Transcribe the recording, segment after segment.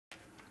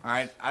All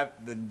right,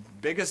 the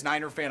biggest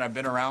Niner fan I've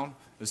been around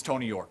is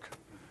Tony York.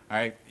 All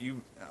right,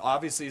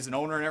 obviously he's an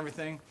owner and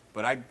everything,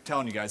 but I'm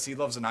telling you guys, he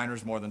loves the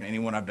Niners more than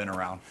anyone I've been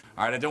around.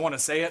 All right, I don't want to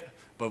say it,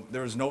 but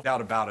there was no doubt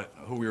about it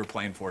who we were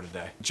playing for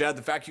today. Jed,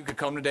 the fact you could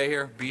come today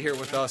here, be here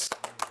with us.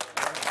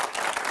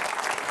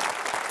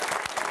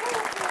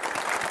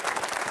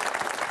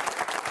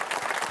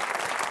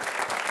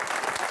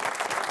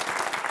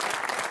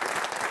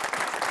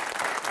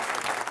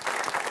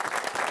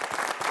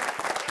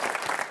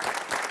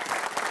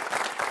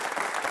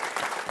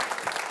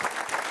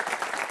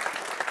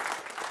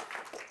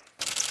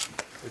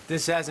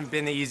 This hasn't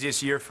been the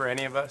easiest year for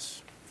any of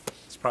us.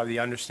 It's probably the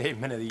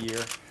understatement of the year.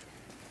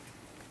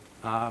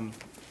 You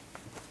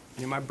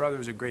know, my brother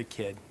was a great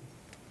kid.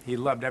 He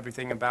loved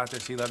everything about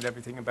this. He loved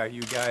everything about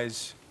you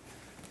guys.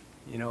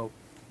 You know,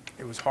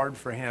 it was hard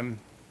for him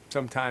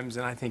sometimes,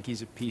 and I think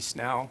he's at peace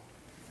now.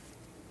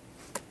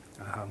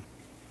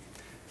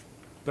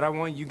 But I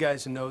want you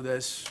guys to know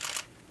this.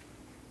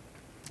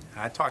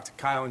 I talked to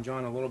Kyle and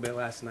John a little bit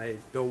last night.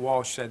 Bill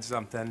Walsh said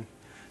something.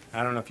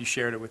 I don't know if you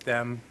shared it with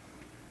them.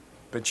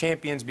 But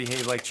champions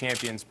behave like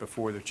champions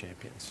before they're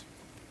champions.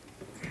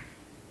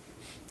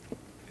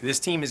 This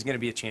team is going to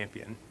be a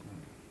champion.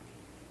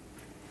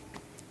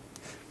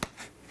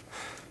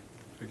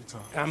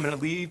 I'm going to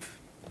leave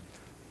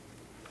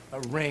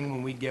a ring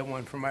when we get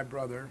one for my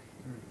brother.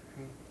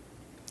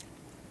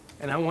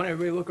 And I want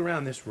everybody to look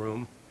around this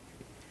room.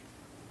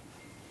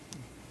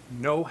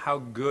 Know how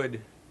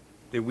good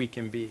that we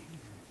can be.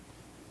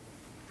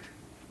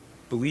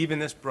 Believe in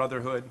this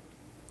brotherhood.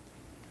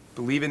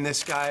 Believe in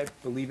this guy,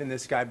 believe in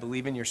this guy,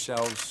 believe in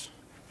yourselves.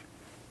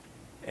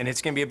 And it's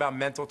going to be about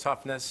mental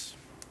toughness.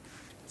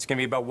 It's going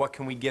to be about what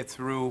can we get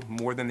through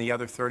more than the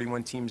other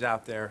 31 teams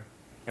out there.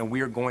 And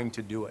we are going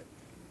to do it.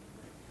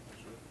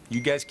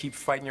 You guys keep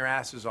fighting your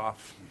asses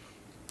off.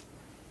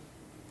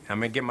 I'm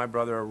going to give my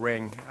brother a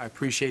ring. I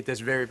appreciate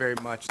this very, very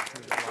much.